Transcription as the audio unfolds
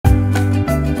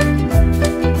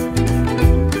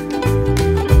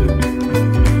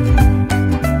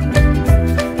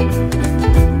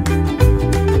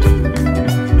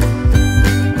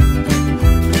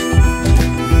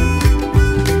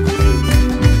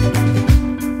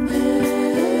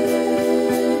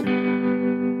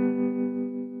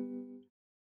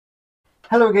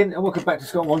Hello again and welcome back to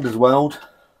Scott and Wanda's world.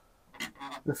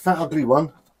 The fat ugly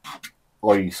one,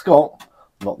 i.e. Scott,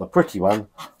 not the pretty one,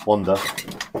 Wanda,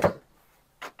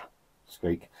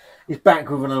 squeak, is back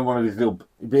with another one of his little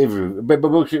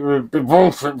bullshit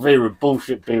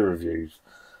beer reviews.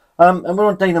 And we're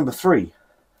on day number 3.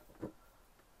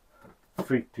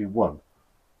 3, 2, 1.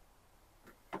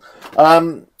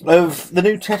 Of the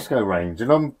new Tesco range, and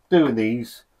I'm doing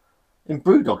these in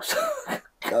Brewdog.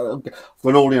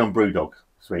 We're all in on Brewdog.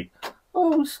 Sweet.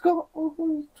 Oh, Scott,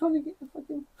 I'm trying to get the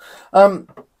fucking. No,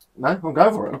 I'm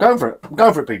going for it. I'm going for it. I'm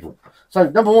going for it, people. So,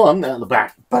 number 1 out of the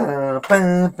black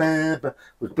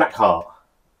was Black Heart.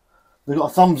 They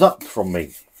got a thumbs up from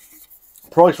me.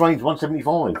 Price range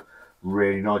 $1.75.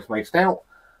 Really nice made stout.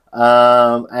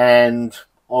 And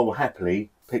I will happily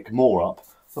pick more up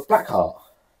for Black Heart.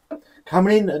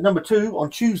 Coming in at number 2 on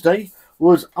Tuesday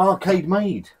was Arcade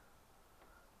Made.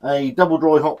 A double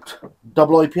dry hopped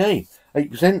double IPA.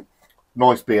 8%.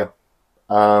 Nice beer.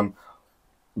 Well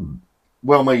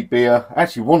made beer.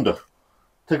 Actually, Wanda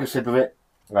took a sip of it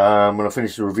when I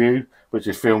finished the review, which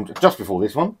is filmed just before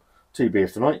this one. 2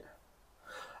 beers tonight.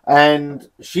 And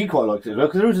she quite liked it as well,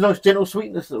 because there is a nice gentle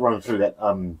sweetness that runs through that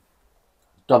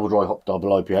double dry hop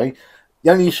double IPA. The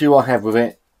only issue I have with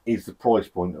it is the price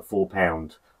point of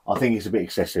 £4. I think it's a bit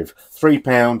excessive.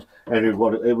 £3, and it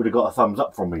would have got a thumbs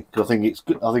up from me, because I think it's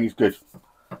good. I think it's good.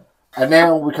 And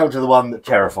now we come to the one that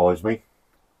terrifies me,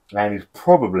 and is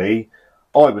probably,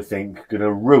 I would think, going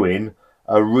to ruin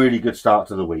a really good start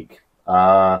to the week.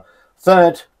 Third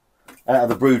out of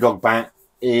the Brewdog bat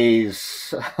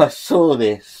is, I saw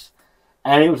this,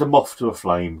 and it was a moth to a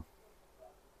flame.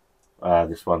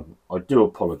 This one, I do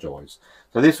apologise.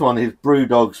 So this one is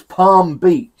Brewdog's Palm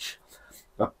Beach,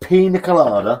 a Pina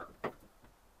Colada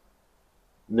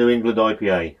New England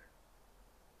IPA.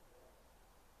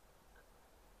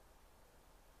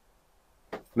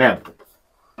 Now,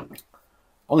 I'm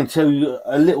going to tell you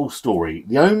a little story.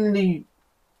 The only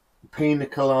Pina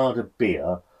Colada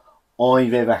beer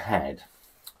I've ever had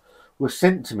was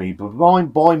sent to me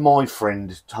by my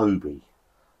friend Toby,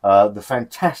 the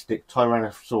fantastic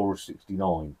Tyrannosaurus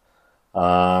 69.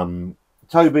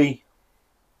 Toby,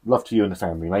 love to you and the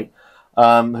family, mate,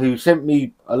 who sent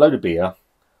me a load of beer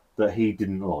that he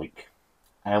didn't like.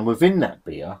 And within that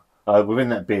beer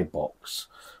box,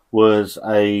 was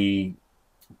a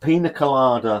Pina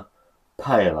Colada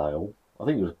Pale Ale. I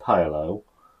think it was a Pale Ale.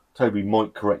 Toby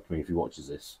might correct me if he watches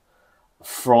this.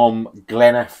 From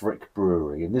Glenafric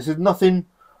Brewery. And this is nothing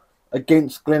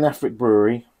against Glenafric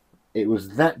Brewery. It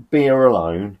was that beer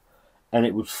alone, and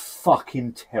it was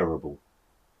fucking terrible.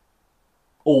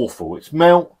 Awful. It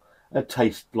smelled and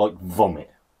tasted like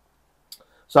vomit.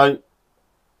 So,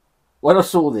 when I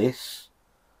saw this,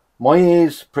 my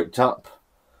ears pricked up.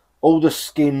 All the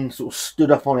skin sort of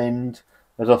stood up on end,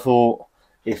 as I thought,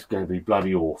 it's going to be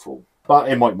bloody awful. But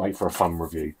it might make for a fun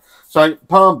review. So,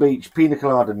 Palm Beach Pina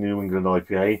Colada New England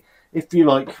IPA, if you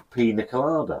like Pina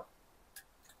Colada.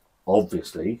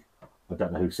 Obviously, I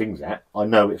don't know who sings that. I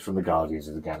know it's from the Guardians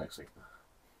of the Galaxy.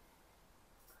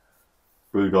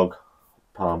 Brewdog,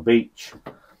 Palm Beach.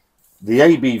 The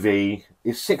ABV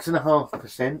is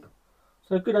 6.5%.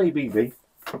 So, good ABV.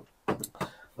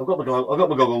 I've got my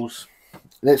goggles.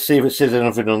 Let's see if it says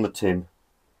anything on the tin.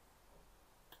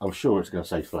 I'm sure it's going to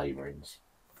say flavourings.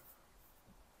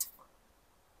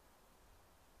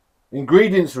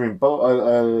 Ingredients are in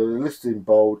listed in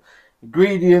bold.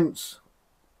 Ingredients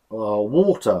are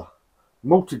water,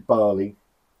 malted barley,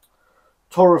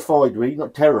 torrefied wheat,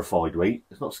 not terrified wheat,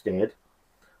 it's not scared,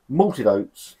 malted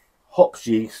oats, hops,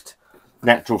 yeast,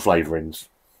 natural flavourings.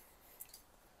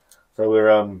 So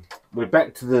we're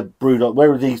back to the Brewdog.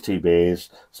 Where are these 2 beers?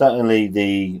 Certainly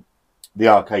the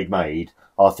Arcade Made.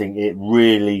 I think it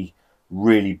really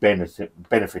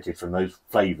benefited from those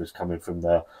flavours coming from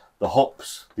the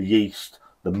hops, the yeast,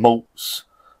 the malts.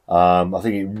 I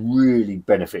think it really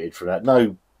benefited from that.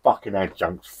 No fucking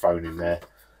adjuncts thrown in there.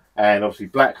 And obviously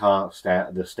Black Heart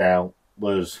Stout, the stout,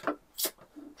 was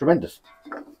tremendous.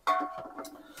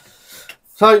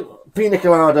 So, Pina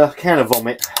Colada, can of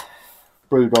vomit,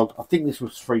 Brewdog. I think this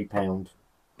was £3.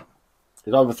 It's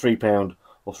either £3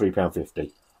 or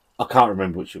 £3.50. I can't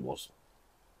remember which it was.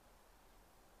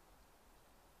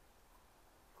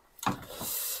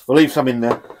 We'll leave some in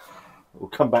there. We'll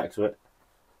come back to it.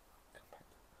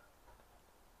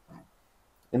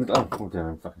 In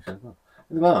the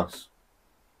glass.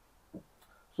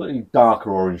 Slightly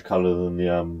darker orange colour than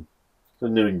the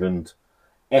New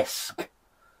England-esque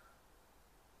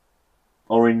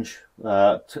orange.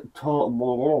 Half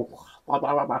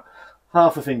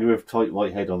a finger of tight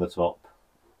white head on the top.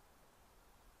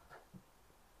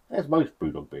 As most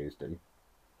Brewdog beers do.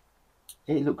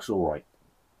 It looks alright.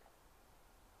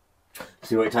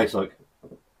 See what it tastes like.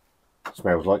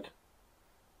 Smells like.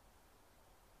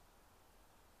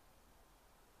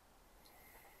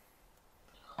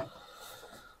 Smell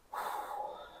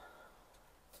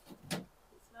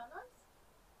nice?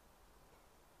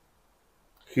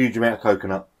 Huge amount of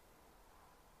coconut.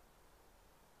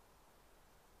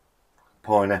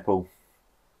 Pineapple.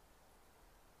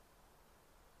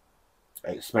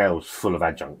 It smells full of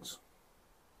adjuncts.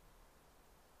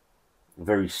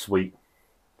 Very sweet.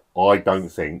 I don't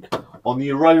think. On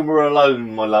the aroma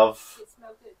alone, my love. It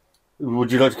smells good.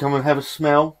 Would you like to come and have a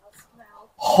smell? I'll smell.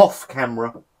 Off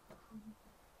camera.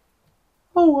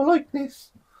 Oh, I like this.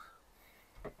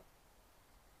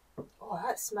 Oh,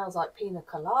 that smells like Pina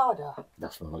Colada.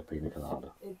 That smells like Pina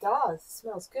Colada. It does. It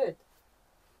smells good.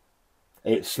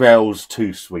 It smells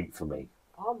too sweet for me.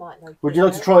 I might like. Would you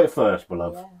like to try it first, my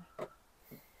love? Yeah.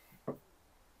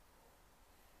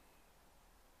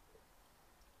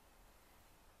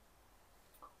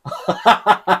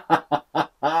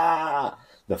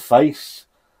 The face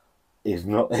is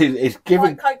not. It's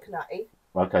giving. Quite coconutty.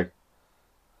 Okay.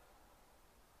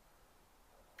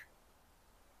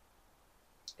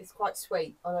 It's quite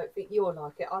sweet. I don't think you'll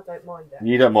like it. I don't mind it.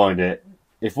 You don't mind it.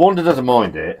 If Wanda doesn't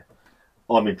mind it,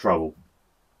 I'm in trouble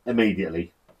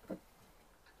immediately.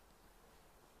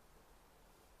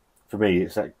 For me,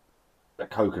 it's that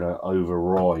coconut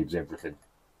overrides everything.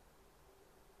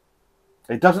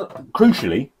 It doesn't,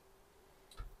 crucially,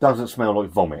 doesn't smell like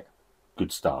vomit.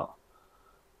 Good start.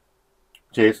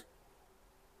 Cheers.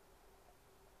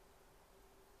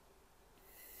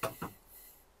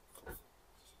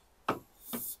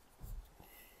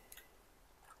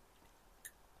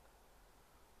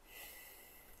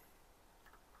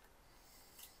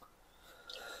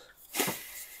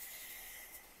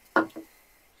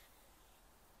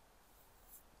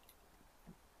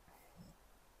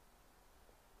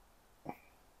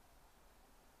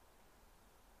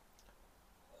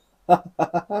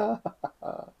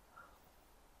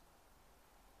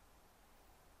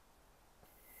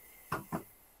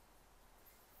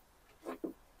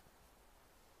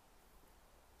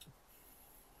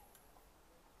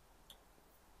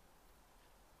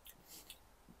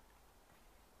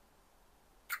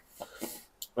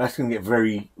 That's going to get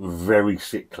very, very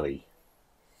sickly.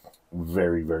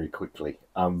 Very, very quickly.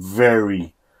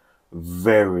 Very,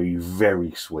 very,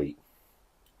 very sweet.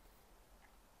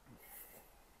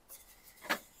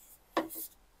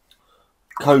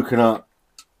 Coconut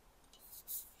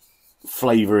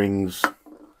flavourings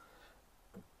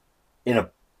in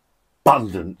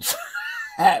abundance.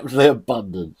 Absolute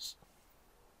abundance.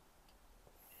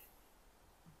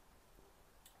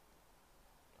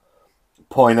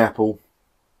 Pineapple.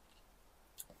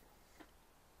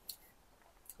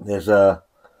 There's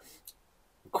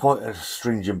quite a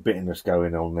stringent bitterness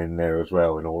going on in there as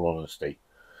well, in all honesty.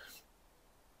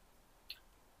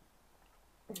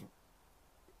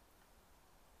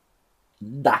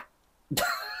 Nah.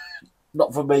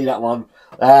 Not for me, that one.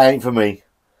 That ain't for me.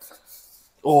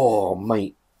 Oh,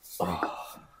 mate. Oh.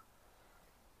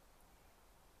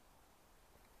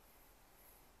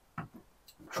 I'm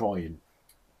trying.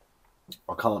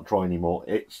 I can't try anymore.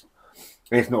 It's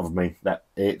not for me. That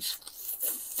it's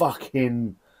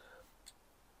fucking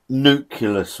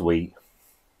nuclear sweet.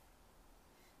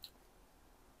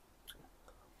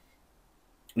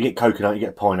 You get coconut, you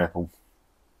get pineapple.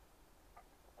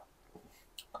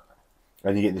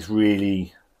 And you get this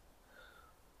really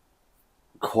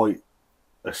quite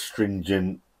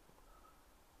astringent,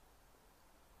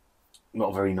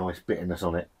 not very nice bitterness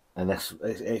on it, and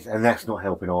that's not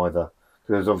helping either,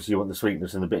 because obviously you want the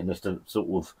sweetness and the bitterness to sort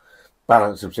of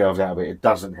balance themselves out a bit. It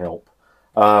doesn't help.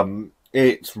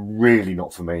 It's really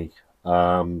not for me.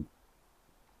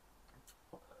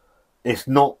 It's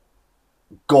not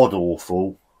god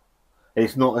awful.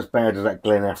 It's not as bad as that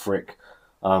Glenafric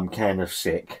can of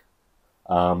Sick.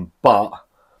 But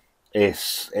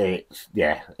is it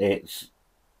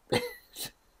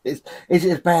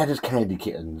as bad as Candy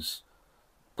Kittens?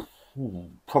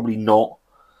 Probably not.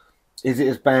 Is it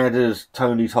as bad as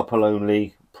Tony's Hopper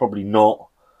Only? Probably not.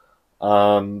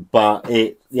 But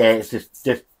it's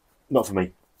just not for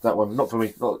me. That one, not for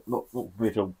me. Not for me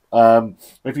at all.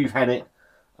 If you've had it,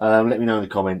 let me know in the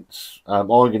comments. I'm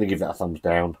going to give that a thumbs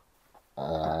down.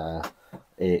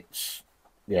 It's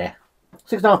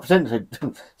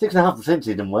 6.5%. 6.5%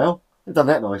 did them well. They've done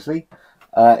that nicely.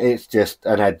 It's just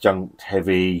an adjunct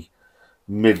heavy,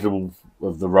 middle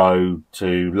of the road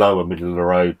to lower middle of the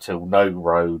road to no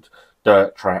road,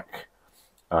 dirt track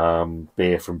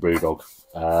beer from Brewdog.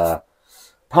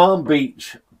 Palm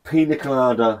Beach Pina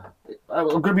Colada. I'm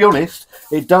going to be honest.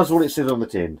 It does what it says on the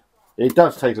tin. It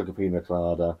does taste like a Pina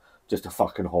Colada. Just a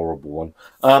fucking horrible one.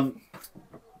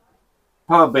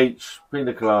 Palm Beach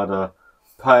Pina Colada.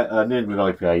 New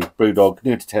England IPA. Brewdog.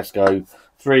 New to Tesco.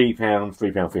 £3,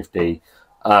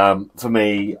 £3.50. For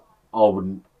me, I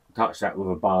wouldn't touch that with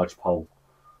a barge pole.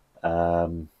 Or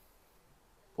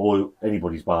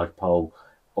anybody's barge pole.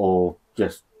 Or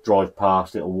just drive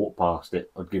past it or walk past it.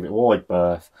 I'd give it a wide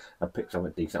berth and pick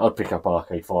something decent. I'd pick up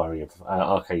Arcade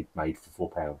Made for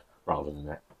 £4 rather than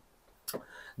that.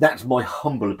 That's my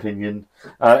humble opinion.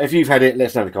 If you've had it, let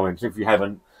us know in the comments. If you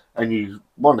haven't and you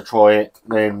want to try it,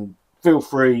 then feel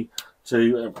free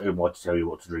to. Who am I to tell you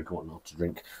what to drink or what not to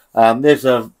drink? There's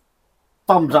a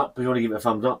thumbs up if you want to give it a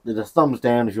thumbs up. There's a thumbs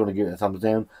down if you want to give it a thumbs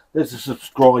down. There's a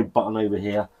subscribe button over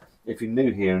here if you're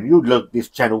new here and you love this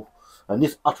channel and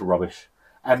this utter rubbish.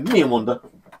 And me and Wanda,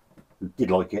 who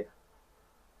did like it.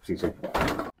 See you soon.